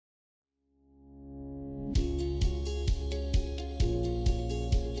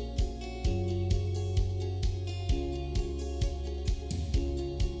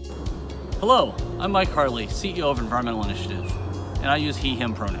Hello, I'm Mike Harley, CEO of Environmental Initiative, and I use he,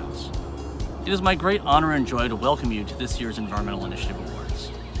 him pronouns. It is my great honor and joy to welcome you to this year's Environmental Initiative Awards.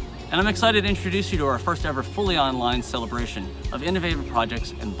 And I'm excited to introduce you to our first ever fully online celebration of innovative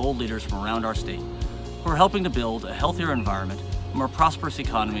projects and bold leaders from around our state who are helping to build a healthier environment, a more prosperous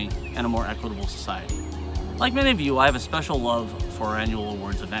economy, and a more equitable society. Like many of you, I have a special love for our annual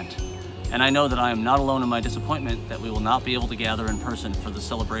awards event. And I know that I am not alone in my disappointment that we will not be able to gather in person for the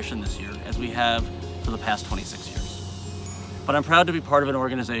celebration this year as we have for the past 26 years. But I'm proud to be part of an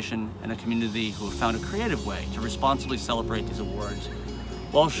organization and a community who have found a creative way to responsibly celebrate these awards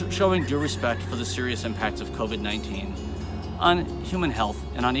while showing due respect for the serious impacts of COVID-19 on human health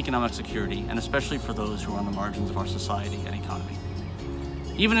and on economic security, and especially for those who are on the margins of our society and economy.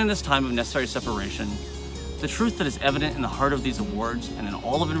 Even in this time of necessary separation, the truth that is evident in the heart of these awards and in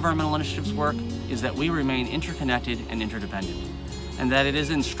all of Environmental Initiative's work is that we remain interconnected and interdependent, and that it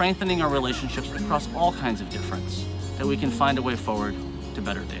is in strengthening our relationships across all kinds of difference that we can find a way forward to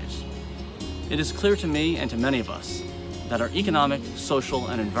better days. It is clear to me and to many of us that our economic, social,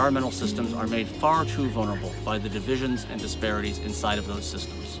 and environmental systems are made far too vulnerable by the divisions and disparities inside of those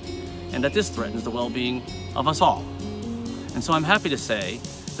systems, and that this threatens the well-being of us all. And so I'm happy to say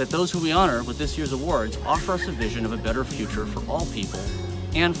that those who we honor with this year's awards offer us a vision of a better future for all people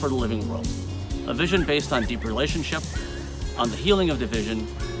and for the living world. A vision based on deep relationship, on the healing of division,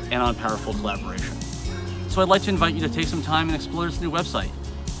 and on powerful collaboration. So I'd like to invite you to take some time and explore this new website,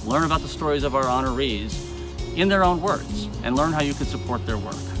 learn about the stories of our honorees in their own words, and learn how you can support their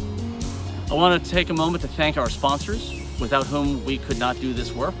work. I want to take a moment to thank our sponsors, without whom we could not do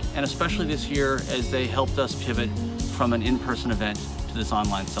this work, and especially this year as they helped us pivot from an in-person event to this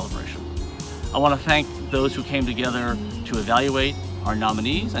online celebration. I want to thank those who came together to evaluate our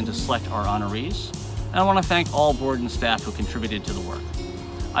nominees and to select our honorees. And I want to thank all board and staff who contributed to the work.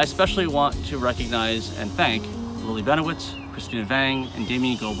 I especially want to recognize and thank Lily Benowitz, Christina Vang, and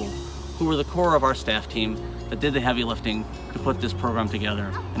Damien Goebel, who were the core of our staff team that did the heavy lifting to put this program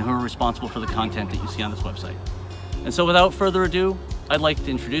together and who are responsible for the content that you see on this website. And so without further ado, I'd like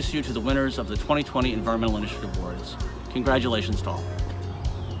to introduce you to the winners of the 2020 Environmental Initiative Awards. Congratulations to all.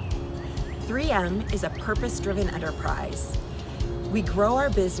 3M is a purpose-driven enterprise. We grow our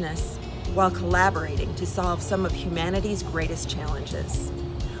business while collaborating to solve some of humanity's greatest challenges.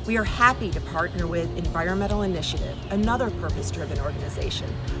 We are happy to partner with Environmental Initiative, another purpose-driven organization,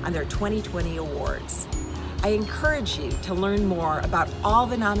 on their 2020 awards. I encourage you to learn more about all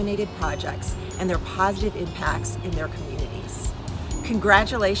the nominated projects and their positive impacts in their communities.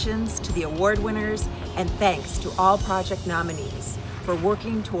 Congratulations to the award winners, and thanks to all project nominees for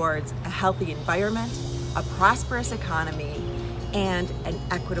working towards a healthy environment, a prosperous economy, and an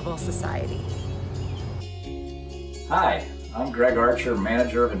equitable society. Hi, I'm Greg Archer,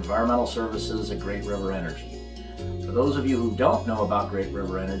 Manager of Environmental Services at Great River Energy. For those of you who don't know about Great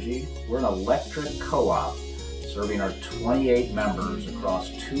River Energy, we're an electric co-op serving our 28 members across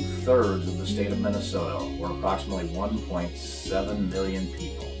 2/3 of the state of Minnesota, or approximately 1.7 million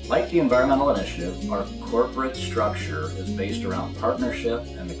people. Like the Environmental Initiative, our corporate structure is based around partnership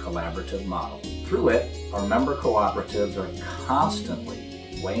and the collaborative model. Through it, our member cooperatives are constantly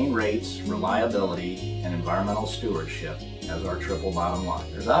weighing rates, reliability, and environmental stewardship as our triple bottom line.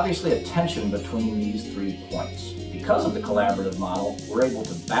 There's obviously a tension between these 3 points. Because of the collaborative model, we're able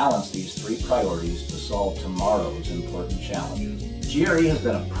to balance these 3 priorities to solve tomorrow's important challenges. GRE has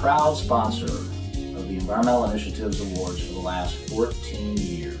been a proud sponsor of the Environmental Initiative's awards for the last 14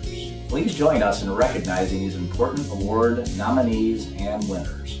 years. Please join us in recognizing these important award nominees and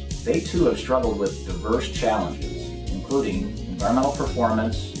winners. They too have struggled with diverse challenges, including environmental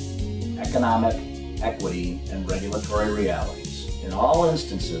performance, economic, equity, and regulatory realities. In all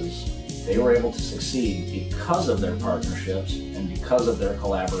instances, they were able to succeed because of their partnerships and because of their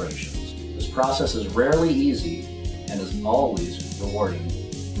collaborations. This process is rarely easy and is always rewarding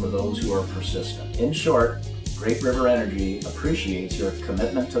for those who are persistent. In short, Great River Energy appreciates your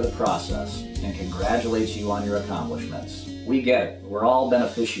commitment to the process and congratulates you on your accomplishments. We get it. We're all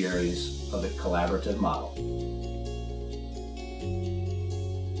beneficiaries of the collaborative model.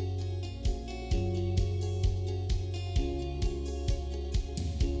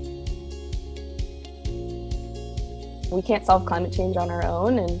 We can't solve climate change on our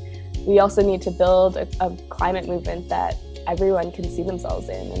own, and we also need to build a climate movement that everyone can see themselves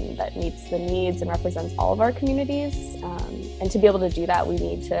in and that meets the needs and represents all of our communities. And to be able to do that, we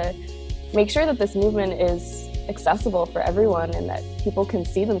need to make sure that this movement is accessible for everyone and that people can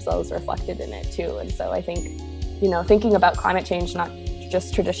see themselves reflected in it too. And so I think, thinking about climate change not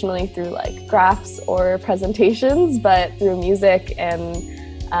just traditionally through like graphs or presentations, but through music and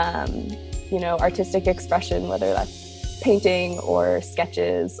artistic expression, whether that's painting or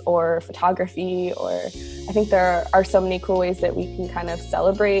sketches or photography, or I think there are so many cool ways that we can kind of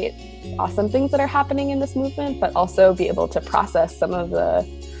celebrate awesome things that are happening in this movement, but also be able to process some of the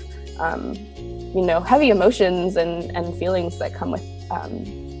heavy emotions and feelings that come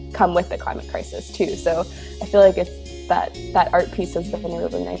with the climate crisis too. So I feel like it's that art piece has been a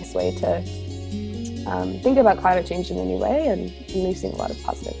really nice way to think about climate change in a new way, and we've seen a lot of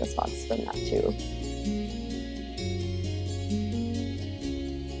positive response from that too.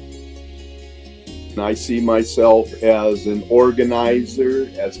 I see myself as an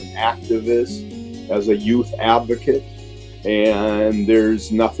organizer, as an activist, as a youth advocate, and there's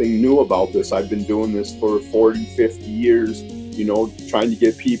nothing new about this. I've been doing this for 40, 50 years, trying to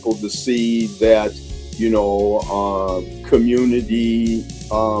get people to see that, community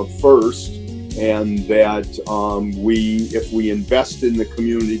first, and that if we invest in the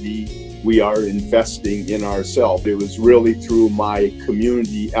community, we are investing in ourselves. It was really through my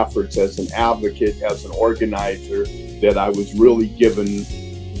community efforts as an advocate, as an organizer, that I was really given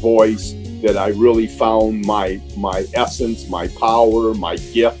voice, that I really found my essence, my power, my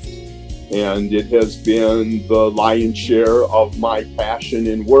gift. And it has been the lion's share of my passion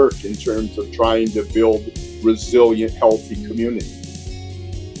and work in terms of trying to build resilient, healthy communities.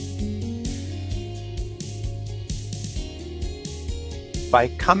 By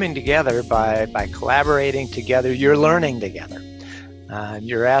coming together, by collaborating together, you're learning together.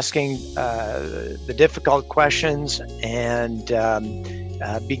 You're asking the difficult questions and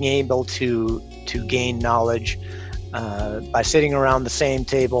being able to gain knowledge by sitting around the same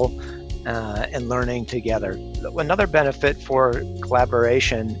table and learning together. Another benefit for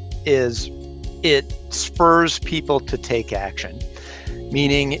collaboration is it spurs people to take action.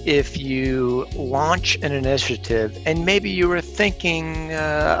 Meaning, if you launch an initiative and maybe you were thinking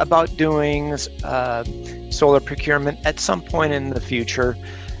about doing solar procurement at some point in the future,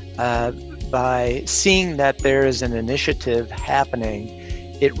 by seeing that there is an initiative happening,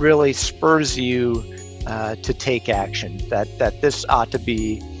 it really spurs you to take action, that this ought to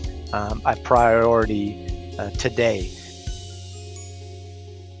be a priority today.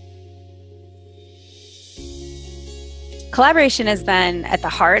 Collaboration has been at the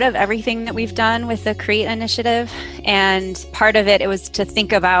heart of everything that we've done with the CREATE initiative, and part of it was to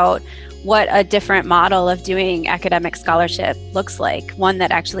think about what a different model of doing academic scholarship looks like, one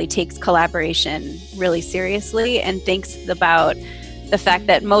that actually takes collaboration really seriously and thinks about the fact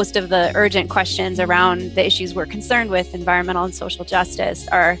that most of the urgent questions around the issues we're concerned with, environmental and social justice,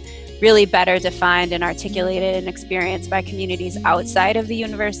 are really better defined and articulated and experienced by communities outside of the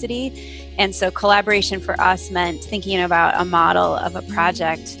university. And so collaboration for us meant thinking about a model of a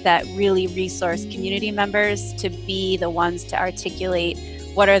project that really resourced community members to be the ones to articulate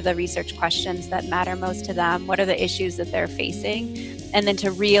what are the research questions that matter most to them, what are the issues that they're facing, and then to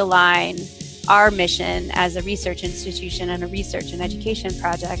realign our mission as a research institution and a research and education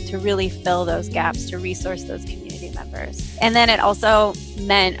project to really fill those gaps, to resource those community members. And then it also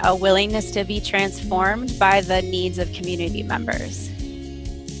meant a willingness to be transformed by the needs of community members.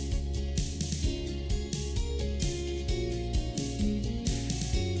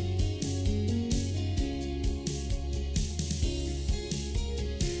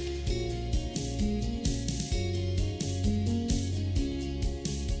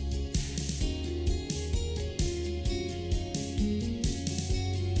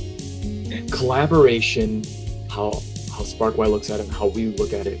 Collaboration, how SparkY looks at it and how we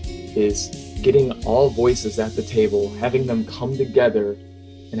look at it, is getting all voices at the table, having them come together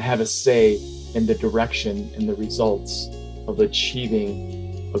and have a say in the direction and the results of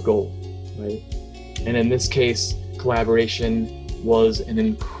achieving a goal, right? And in this case, collaboration was an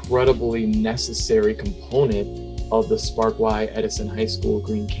incredibly necessary component of the SparkY Edison High School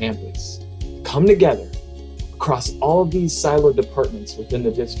Green Campus. Come together across all of these siloed departments within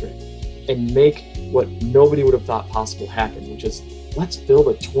the district and make what nobody would have thought possible happen, which is let's build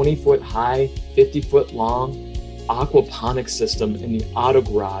a 20-foot high, 50-foot long aquaponics system in the auto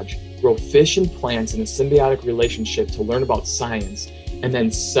garage, grow fish and plants in a symbiotic relationship to learn about science, and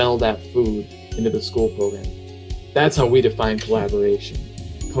then sell that food into the school program. That's how we define collaboration.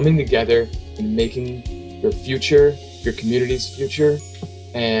 Coming together and making your future, your community's future,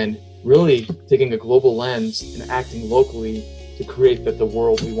 and really taking a global lens and acting locally to create the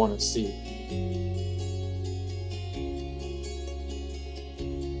world we want to see.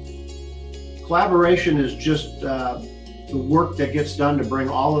 Collaboration is just the work that gets done to bring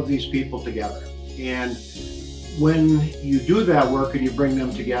all of these people together. And when you do that work and you bring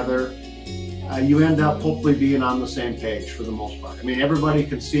them together, you end up hopefully being on the same page for the most part. I mean, everybody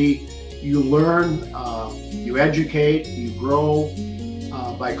can see you learn, you educate, you grow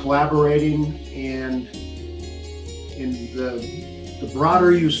by collaborating, and the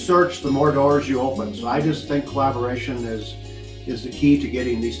broader you search, the more doors you open. So I just think collaboration is the key to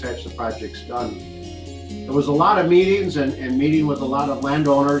getting these types of projects done. There was a lot of meetings and meeting with a lot of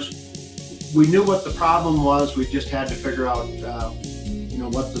landowners. We knew what the problem was. We just had to figure out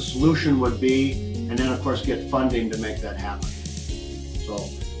what the solution would be, and then of course get funding to make that happen. So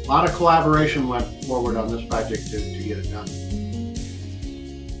a lot of collaboration went forward on this project to get it done.